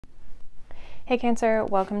Hey Cancer,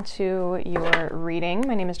 welcome to your reading.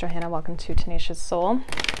 My name is Johanna, welcome to Tenacious Soul.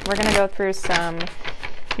 We're going to go through some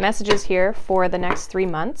messages here for the next 3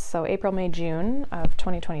 months, so April, May, June of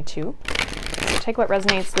 2022. So take what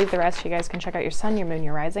resonates, leave the rest. You guys can check out your sun, your moon,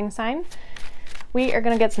 your rising sign. We are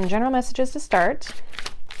going to get some general messages to start,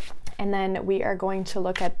 and then we are going to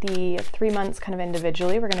look at the 3 months kind of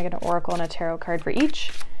individually. We're going to get an oracle and a tarot card for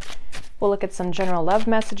each. We'll look at some general love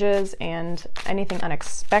messages and anything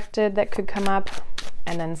unexpected that could come up,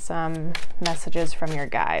 and then some messages from your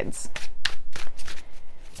guides.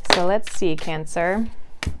 So let's see, Cancer.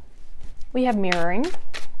 We have mirroring.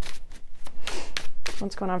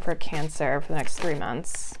 What's going on for Cancer for the next 3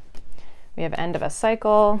 months? We have end of a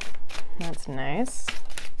cycle. That's nice.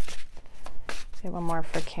 Let's get one more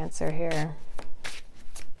for Cancer here.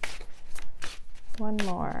 One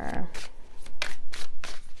more.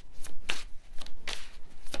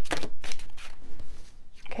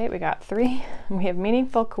 Okay, we got 3. We have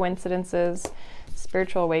meaningful coincidences,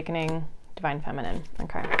 spiritual awakening, divine feminine.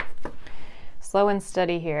 Okay. Slow and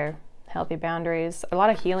steady here. Healthy boundaries. A lot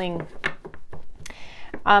of healing.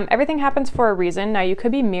 Everything happens for a reason. Now, you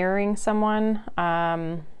could be mirroring someone,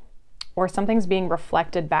 or something's being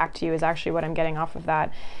reflected back to you is actually what I'm getting off of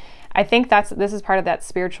that. I think this is part of that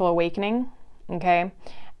spiritual awakening. Okay.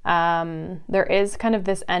 There is kind of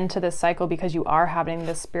this end to this cycle because you are having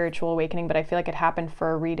this spiritual awakening, but I feel like it happened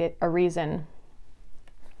for a reason.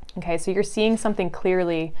 Okay, so you're seeing something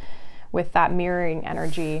clearly with that mirroring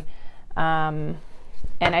energy. And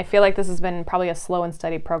I feel like this has been probably a slow and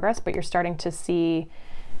steady progress, but you're starting to see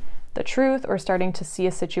the truth, or starting to see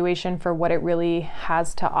a situation for what it really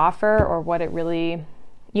has to offer, or what it really,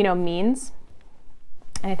 means.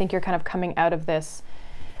 And I think you're kind of coming out of this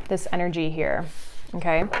energy here.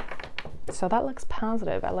 Okay, so that looks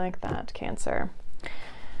positive. I like that, Cancer.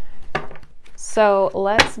 So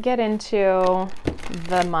let's get into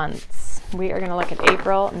the months. We are going to look at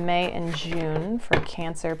April, May, and June for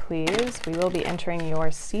Cancer, please. We will be entering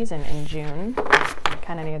your season in June,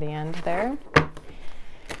 kind of near the end there.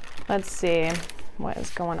 Let's see what is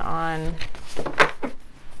going on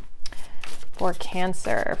for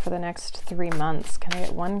Cancer for the next 3 months. Can I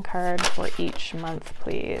get one card for each month,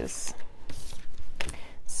 please?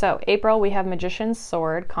 So April, we have Magician's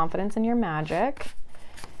Sword, confidence in your magic.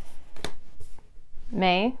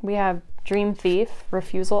 May, we have Dream Thief,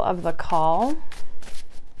 refusal of the call.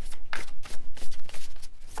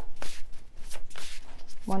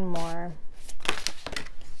 One more.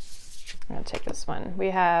 I'm going to take this one. We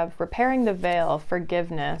have repairing the veil,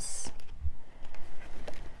 forgiveness.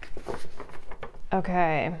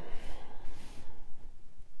 Okay.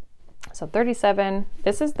 So 37,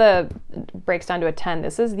 this is breaks down to a 10.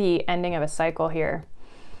 This is the ending of a cycle here.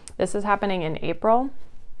 This is happening in April.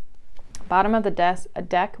 Bottom of the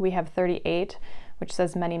deck, we have 38, which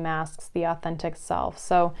says many masks, the authentic self.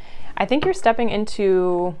 So I think you're stepping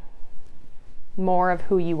into more of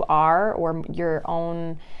who you are, or your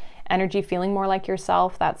own energy, feeling more like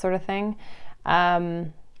yourself, that sort of thing.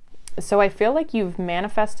 So I feel like you've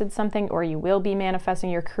manifested something, or you will be manifesting.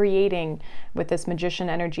 You're creating with this Magician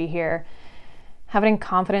energy here. Having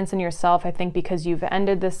confidence in yourself, I think, because you've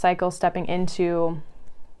ended this cycle, stepping into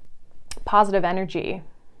positive energy.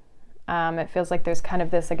 It feels like there's kind of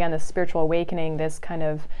this, again, this spiritual awakening, this kind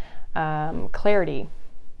of clarity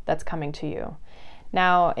that's coming to you.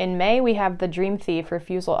 Now, in May, we have the Dream Thief,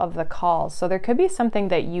 refusal of the call. So there could be something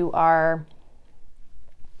that you are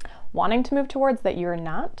wanting to move towards that you're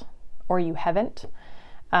not, or you haven't.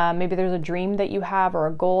 Maybe there's a dream that you have, or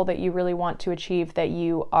a goal that you really want to achieve that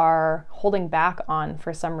you are holding back on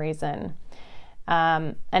for some reason.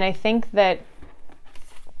 And I think that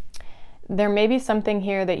there may be something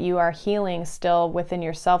here that you are healing still within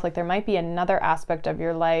yourself. Like there might be another aspect of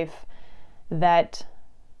your life that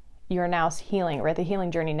you're now healing, right? The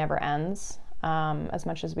healing journey never ends. As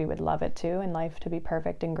much as we would love it to, and life to be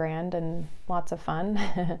perfect and grand and lots of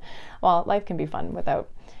fun. Well, life can be fun without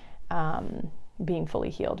being fully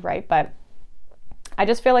healed, right? But I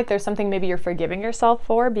just feel like there's something maybe you're forgiving yourself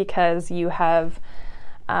for, because you have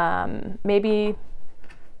maybe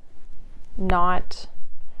not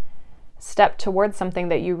stepped towards something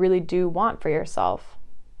that you really do want for yourself.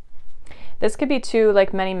 This could be too,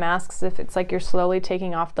 like many masks, if it's like you're slowly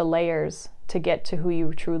taking off the layers to get to who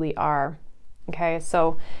you truly are. Okay,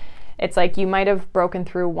 so it's like you might have broken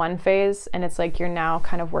through one phase, and it's like you're now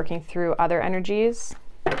kind of working through other energies.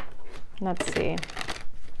 Let's see.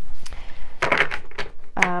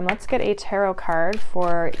 Let's get a tarot card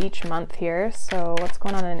for each month here. So what's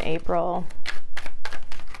going on in April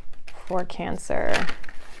for Cancer?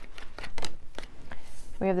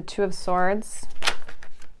 We have the Two of Swords,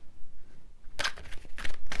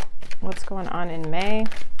 What's going on in May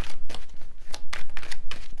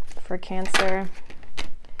for Cancer?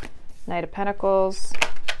 Knight of Pentacles.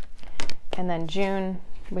 And then June,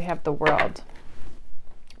 we have the World.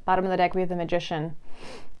 Bottom of the deck, we have the Magician,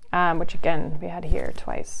 which again, we had here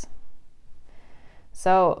twice.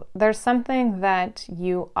 So there's something that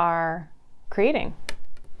you are creating.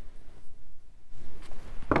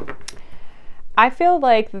 I feel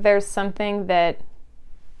like there's something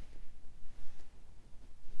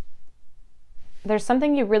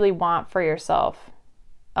you really want for yourself,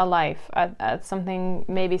 a life, something,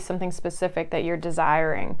 maybe something specific that you're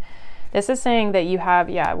desiring. This is saying that you have,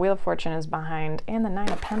 yeah, Wheel of Fortune is behind, and the Nine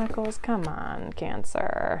of Pentacles, come on,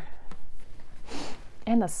 Cancer.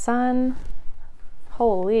 And the Sun,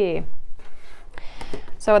 holy.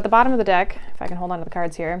 So at the bottom of the deck, if I can hold on to the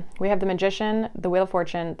cards here, we have the Magician, the Wheel of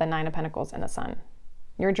Fortune, the Nine of Pentacles, and the Sun.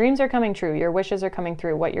 Your dreams are coming true. Your wishes are coming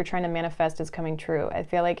through. What you're trying to manifest is coming true. I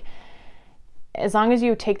feel like as long as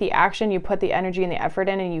you take the action, you put the energy and the effort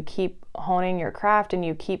in, and you keep honing your craft and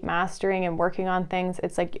you keep mastering and working on things,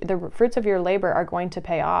 it's like the fruits of your labor are going to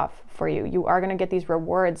pay off for you. You are going to get these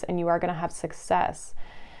rewards and you are going to have success.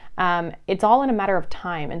 It's all in a matter of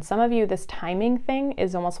time. And some of you, this timing thing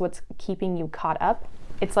is almost what's keeping you caught up.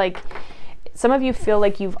 It's like some of you feel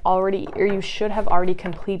like you've already, or you should have already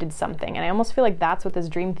completed something. And I almost feel like that's what this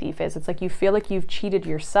dream thief is. It's like you feel like you've cheated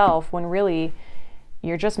yourself when really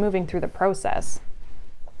you're just moving through the process.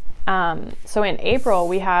 So in April,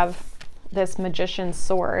 we have this Magician's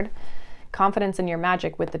sword, confidence in your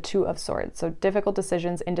magic, with the Two of Swords. So difficult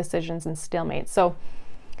decisions, indecisions, and stalemate. So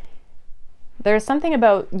there's something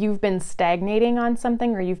about you've been stagnating on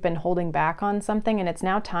something, or you've been holding back on something, and it's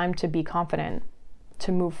now time to be confident,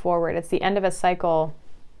 to move forward. It's the end of a cycle.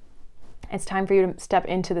 It's time for you to step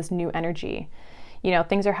into this new energy. You know,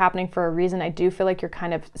 things are happening for a reason. I do feel like you're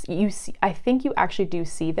kind of, I think you actually do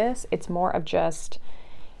see this. It's more of just,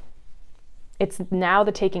 it's now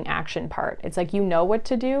the taking action part. It's like, you know what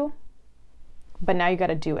to do, but now you got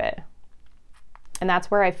to do it. And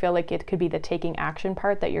that's where I feel like it could be the taking action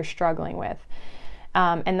part that you're struggling with.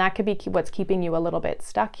 And that could be what's keeping you a little bit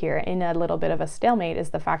stuck here in a little bit of a stalemate,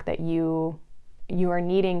 is the fact that you are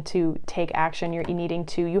needing to take action.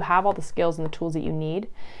 You have all the skills and the tools that you need,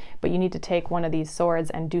 but you need to take one of these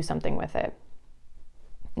swords and do something with it.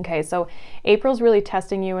 Okay, so April's really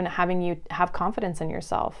testing you and having you have confidence in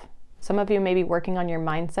yourself. Some of you may be working on your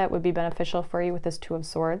mindset, would be beneficial for you with this Two of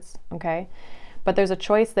Swords, okay? But there's a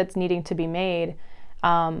choice that's needing to be made,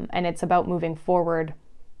 and it's about moving forward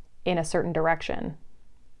in a certain direction.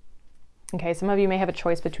 Okay, some of you may have a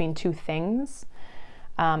choice between two things.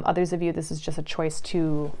 Others of you, this is just a choice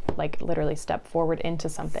to like literally step forward into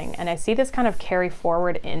something. And I see this kind of carry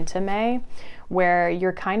forward into May, where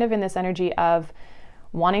you're kind of in this energy of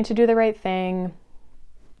wanting to do the right thing.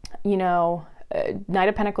 You know, Knight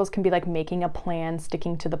of Pentacles can be like making a plan,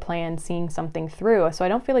 sticking to the plan, seeing something through. So I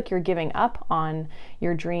don't feel like you're giving up on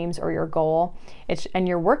your dreams or your goal. And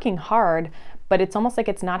you're working hard, but it's almost like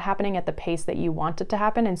it's not happening at the pace that you want it to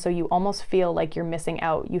happen. And so you almost feel like you're missing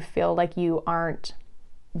out. You feel like you aren't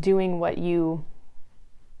doing what you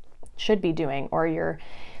should be doing, or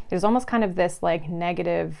there's almost kind of this like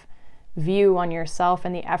negative view on yourself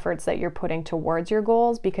and the efforts that you're putting towards your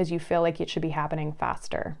goals, because you feel like it should be happening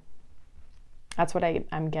faster. That's what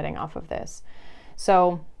I'm getting off of this.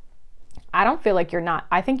 So I don't feel like you're not.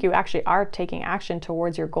 I think you actually are taking action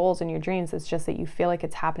towards your goals and your dreams. It's just that you feel like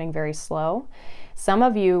it's happening very slow. Some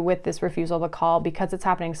of you, with this refusal to call, because it's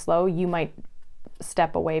happening slow, you might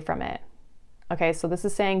step away from it. Okay, so this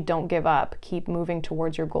is saying don't give up. Keep moving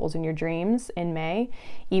towards your goals and your dreams in May,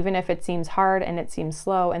 even if it seems hard and it seems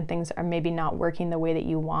slow and things are maybe not working the way that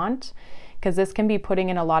you want, because this can be putting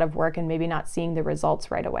in a lot of work and maybe not seeing the results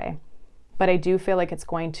right away. But I do feel like it's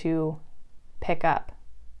going to pick up.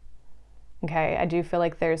 Okay, I do feel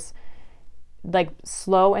like there's like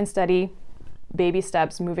slow and steady baby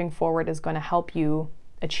steps moving forward is going to help you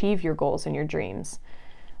achieve your goals and your dreams.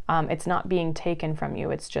 It's not being taken from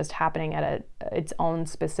you. It's just happening at its own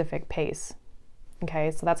specific pace.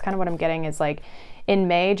 Okay, so that's kind of what I'm getting is like in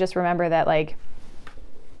May, just remember that like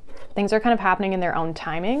things are kind of happening in their own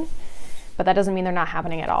timing, but that doesn't mean they're not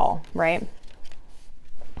happening at all, right?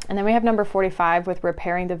 And then we have number 45 with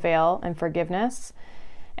repairing the veil and forgiveness.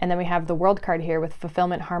 And then we have the World card here with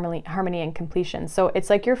fulfillment, harmony, and completion. So it's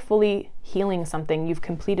like you're fully healing something. You've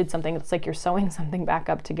completed something. It's like you're sewing something back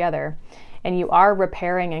up together. And you are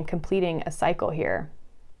repairing and completing a cycle here.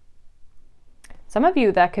 Some of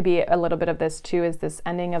you, that could be a little bit of this too, is this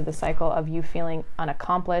ending of the cycle of you feeling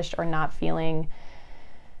unaccomplished or not feeling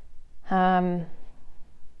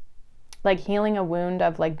like healing a wound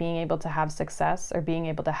of like being able to have success or being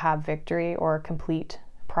able to have victory or complete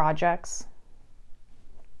projects.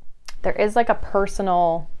 There is like a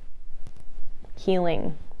personal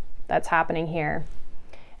healing that's happening here.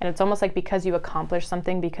 And it's almost like because you accomplish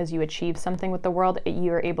something, because you achieve something with the world,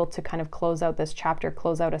 you're able to kind of close out this chapter,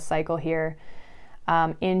 close out a cycle here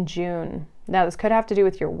in June. Now, this could have to do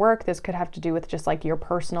with your work. This could have to do with just like your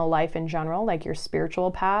personal life in general, like your spiritual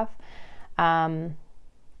path. But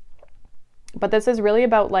this is really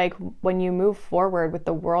about like when you move forward with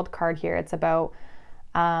the World card here, it's about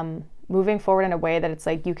moving forward in a way that it's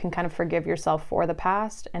like you can kind of forgive yourself for the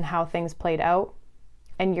past and how things played out.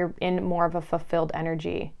 And you're in more of a fulfilled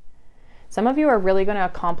energy. Some of you are really going to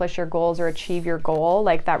accomplish your goals or achieve your goal,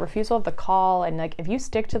 like that refusal of the call. And like if you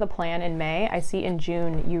stick to the plan in May, I see in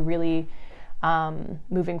June you really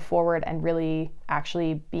moving forward and really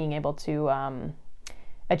actually being able to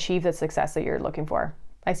achieve the success that you're looking for.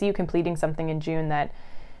 I see you completing something in June that,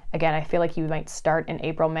 again, I feel like you might start in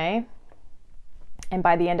April, May. And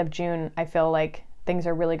by the end of June, I feel like things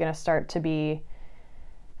are really going to start to be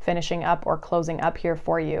finishing up or closing up here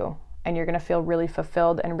for you. And you're going to feel really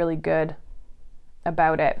fulfilled and really good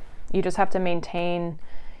about it. You just have to maintain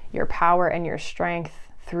your power and your strength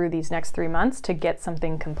through these next 3 months to get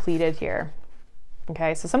something completed here.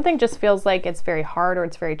 Okay, so something just feels like it's very hard or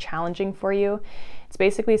it's very challenging for you. It's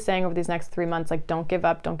basically saying over these next 3 months, like, don't give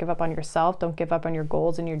up on yourself, don't give up on your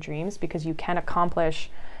goals and your dreams, because you can accomplish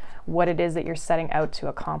what it is that you're setting out to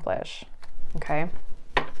accomplish. Okay.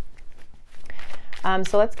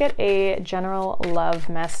 So let's get a general love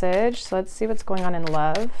message. So let's see what's going on in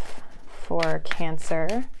love for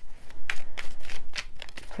Cancer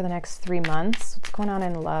for the next 3 months. What's going on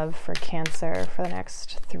in love for Cancer for the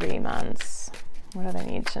next 3 months? What do they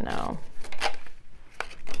need to know?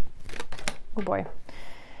 Oh boy.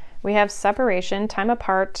 We have separation. Time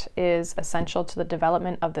apart is essential to the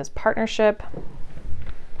development of this partnership.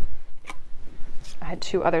 I had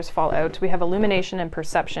 2 others fall out. We have illumination and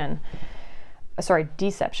perception.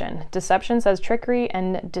 Deception. Deception says trickery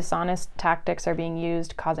and dishonest tactics are being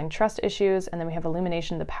used, causing trust issues. And then we have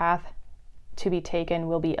illumination. The path to be taken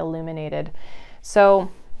will be illuminated. So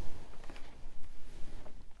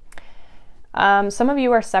some of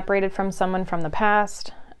you are separated from someone from the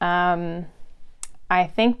past. I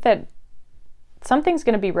think that something's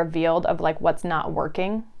going to be revealed of like what's not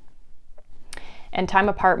working. And time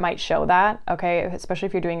apart might show that, okay? Especially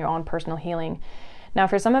if you're doing your own personal healing. Now,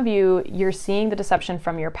 for some of you, you're seeing the deception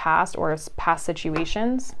from your past or past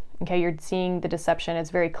situations. Okay, you're seeing the deception.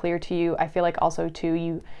 It's very clear to you. I feel like also too,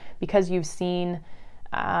 you, because you've seen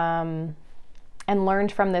and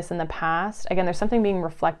learned from this in the past. Again, there's something being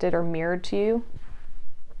reflected or mirrored to you.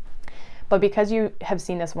 But because you have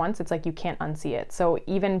seen this once, it's like you can't unsee it. So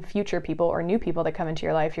even future people or new people that come into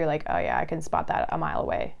your life, you're like, oh yeah, I can spot that a mile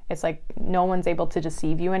away. It's like no one's able to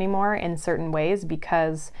deceive you anymore in certain ways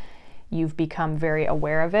because you've become very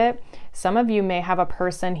aware of it. Some of you may have a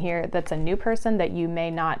person here that's a new person that you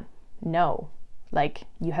may not know, like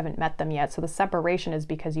you haven't met them yet. So the separation is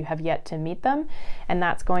because you have yet to meet them, and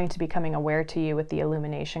that's going to be coming aware to you with the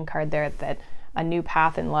illumination card there, that a new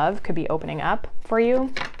path in love could be opening up for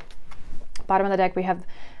you. Bottom of the deck, we have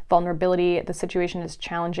vulnerability. The situation is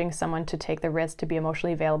challenging someone to take the risk to be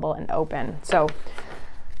emotionally available and open. So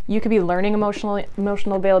you could be learning emotional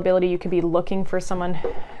availability. You could be looking for someone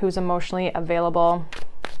who's emotionally available,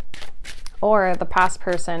 or the past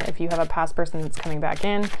person. If you have a past person that's coming back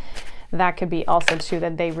in, that could be also too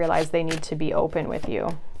that they realize they need to be open with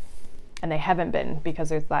you and they haven't been because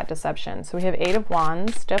there's that deception. So we have 8 of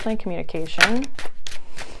Wands, definitely communication.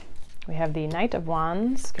 We have the Knight of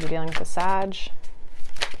Wands, could be dealing with the Sag.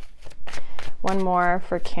 One more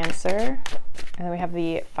for Cancer, and then we have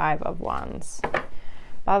the 5 of Wands.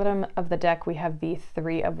 Bottom of the deck, we have the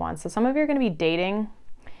 3 of Wands. So some of you are going to be dating.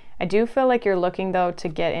 I do feel like you're looking though to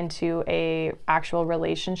get into a actual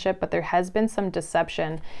relationship, but there has been some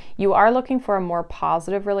deception. You are looking for a more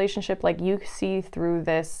positive relationship. Like you see through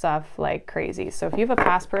this stuff like crazy. So if you have a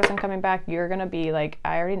past person coming back, you're going to be like,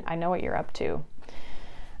 I know what you're up to.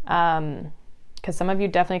 Because some of you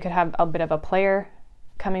definitely could have a bit of a player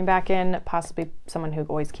coming back in, possibly someone who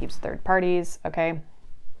always keeps third parties. Okay.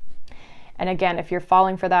 And again, if you're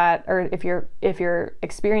falling for that, or if you're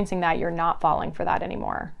experiencing that, you're not falling for that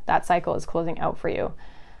anymore. That cycle is closing out for you.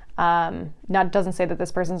 Doesn't say that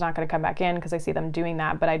this person's not going to come back in, because I see them doing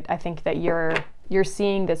that, but I think that you're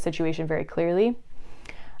seeing this situation very clearly.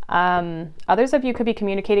 Others of you could be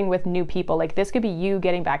communicating with new people. Like this could be you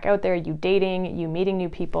getting back out there, you dating, you meeting new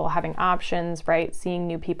people, having options, right? Seeing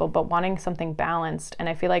new people, but wanting something balanced. And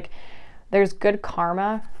I feel like there's good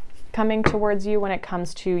karma coming towards you when it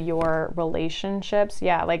comes to your relationships.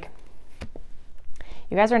 Yeah, like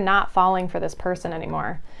you guys are not falling for this person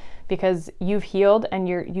anymore because you've healed and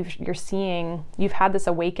you're seeing, you've had this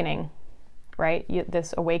awakening, right?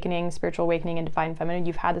 This awakening, spiritual awakening and divine feminine,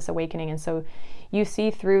 you've had this awakening. And so you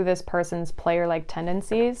see through this person's player-like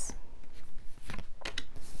tendencies.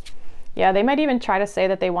 Yeah, they might even try to say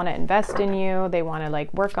that they want to invest in you. They want to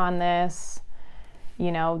like work on this.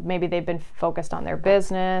 You know, maybe they've been focused on their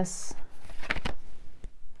business.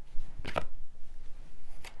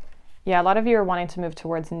 Yeah, a lot of you are wanting to move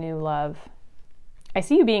towards new love. I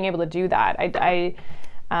see you being able to do that.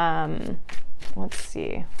 Let's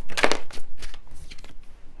see.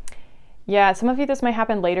 Yeah, some of you, this might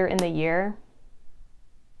happen later in the year.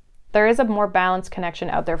 There is a more balanced connection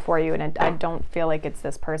out there for you, and I don't feel like it's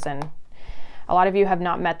this person. A lot of you have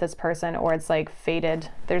not met this person, or it's like faded.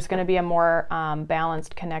 There's going to be a more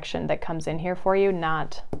balanced connection that comes in here for you,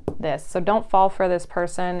 not this. So don't fall for this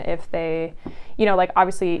person if they, you know, like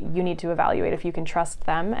obviously you need to evaluate if you can trust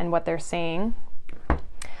them and what they're saying.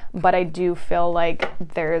 But I do feel like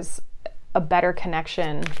there's a better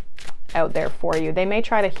connection out there for you. They may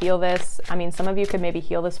try to heal this. I mean, some of you could maybe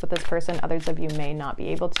heal this with this person. Others of you may not be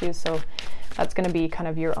able to. So that's going to be kind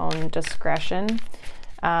of your own discretion.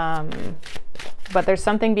 But there's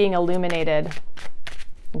something being illuminated.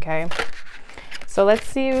 Okay. So let's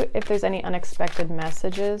see if there's any unexpected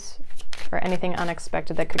messages or anything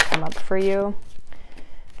unexpected that could come up for you.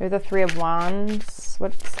 There's the Three of Wands.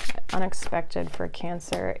 What's unexpected for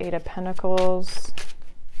Cancer? Eight of Pentacles.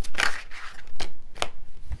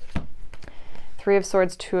 Three of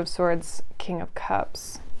Swords, Two of Swords, King of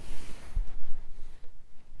Cups.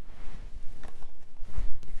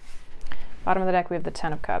 Bottom of the deck, we have the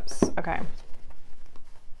Ten of Cups. Okay.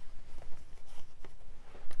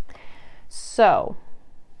 So,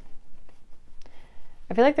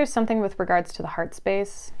 I feel like there's something with regards to the heart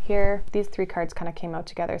space here. These three cards kind of came out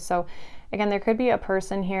together. So, again, there could be a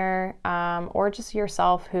person here or just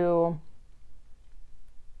yourself who,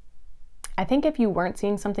 I think if you weren't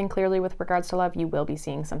seeing something clearly with regards to love, you will be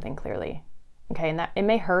seeing something clearly. Okay, and that it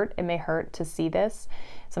may hurt to see this.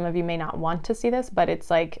 Some of you may not want to see this, but it's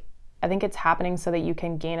like, I think it's happening so that you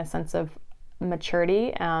can gain a sense of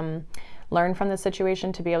maturity, learn from the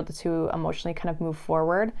situation to be able to emotionally kind of move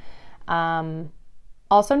forward.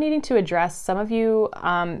 Also needing to address, some of you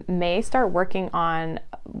may start working on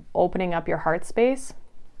opening up your heart space.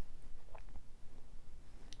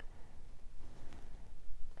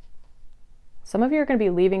 Some of you are going to be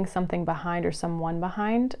leaving something behind or someone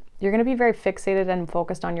behind. You're going to be very fixated and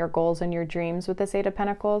focused on your goals and your dreams with this Eight of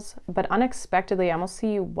Pentacles, but unexpectedly, I almost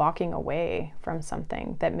see you walking away from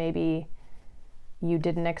something that maybe you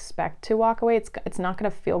didn't expect to walk away. It's not going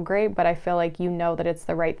to feel great, but I feel like you know that it's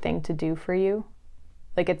the right thing to do for you.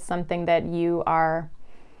 Like it's something that you are,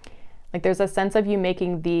 like there's a sense of you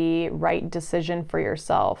making the right decision for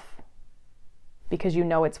yourself because you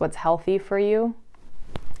know it's what's healthy for you.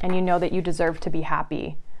 And you know that you deserve to be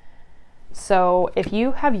happy. So if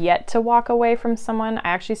you have yet to walk away from someone, I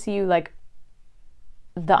actually see you like,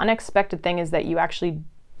 the unexpected thing is that you actually,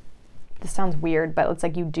 this sounds weird, but it's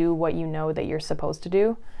like you do what you know that you're supposed to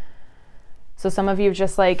do. So some of you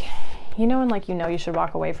just like, you know, and like, you know, you should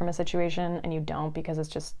walk away from a situation and you don't because it's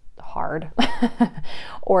just hard.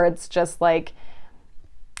 Or it's just like,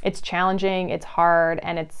 it's challenging, it's hard,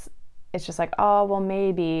 and it's just like, oh, well,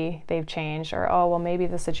 maybe they've changed, or, oh, well, maybe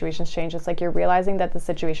the situation's changed. It's like you're realizing that the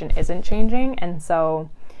situation isn't changing. And so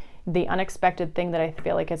the unexpected thing that I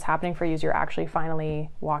feel like is happening for you is you're actually finally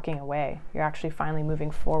walking away. You're actually finally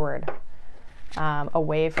moving forward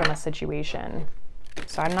away from a situation.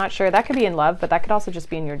 So I'm not sure, that could be in love, but that could also just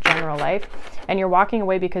be in your general life. And you're walking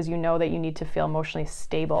away because you know that you need to feel emotionally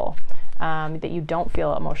stable, that you don't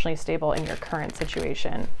feel emotionally stable in your current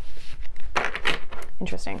situation.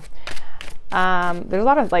 Interesting. There's a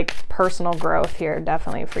lot of like personal growth here,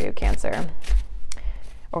 definitely for you, Cancer,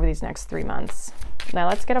 over these next 3 months. Now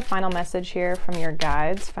let's get a final message here from your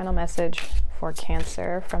guides. Final message for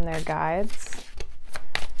Cancer from their guides.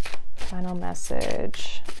 Final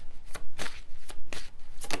message.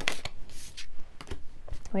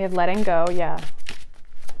 We have letting go. Yeah.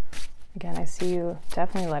 Again, I see you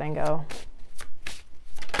definitely letting go.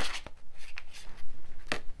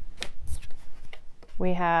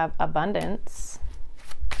 We have abundance.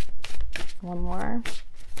 One more.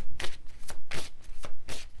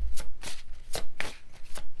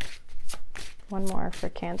 One more for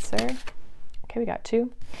Cancer. Okay, we got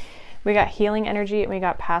 2. We got healing energy, and we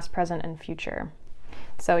got past, present, and future.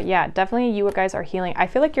 So yeah, definitely you guys are healing. I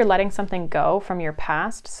feel like you're letting something go from your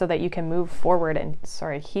past so that you can move forward and,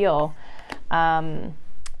 heal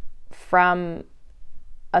from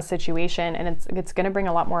a situation, and it's going to bring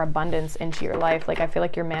a lot more abundance into your life. Like I feel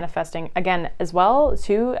like you're manifesting again as well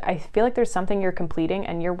too. I feel like there's something you're completing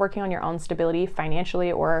and you're working on your own stability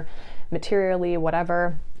financially or materially,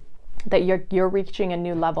 whatever, that you're reaching a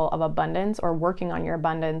new level of abundance or working on your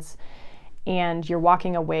abundance, and you're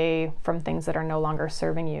walking away from things that are no longer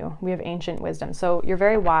serving you. We have ancient wisdom. So you're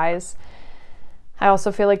very wise. I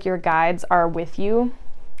also feel like your guides are with you,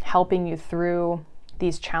 helping you through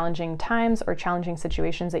these challenging times or challenging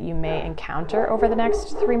situations that you may encounter over the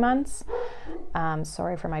next 3 months.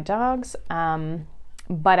 Sorry for my dogs.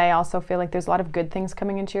 But I also feel like there's a lot of good things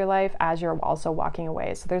coming into your life as you're also walking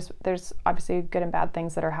away. So there's obviously good and bad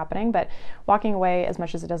things that are happening, but walking away, as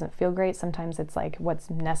much as it doesn't feel great, sometimes it's like what's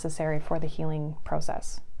necessary for the healing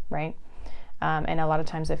process, right? And a lot of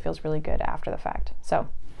times it feels really good after the fact. So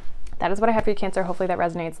that is what I have for you, Cancer. Hopefully that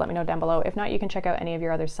resonates. Let me know down below. If not, you can check out any of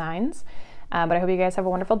your other signs. But I hope you guys have a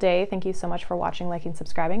wonderful day. Thank you so much for watching, liking,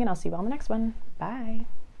 subscribing, and I'll see you all in the next one. Bye.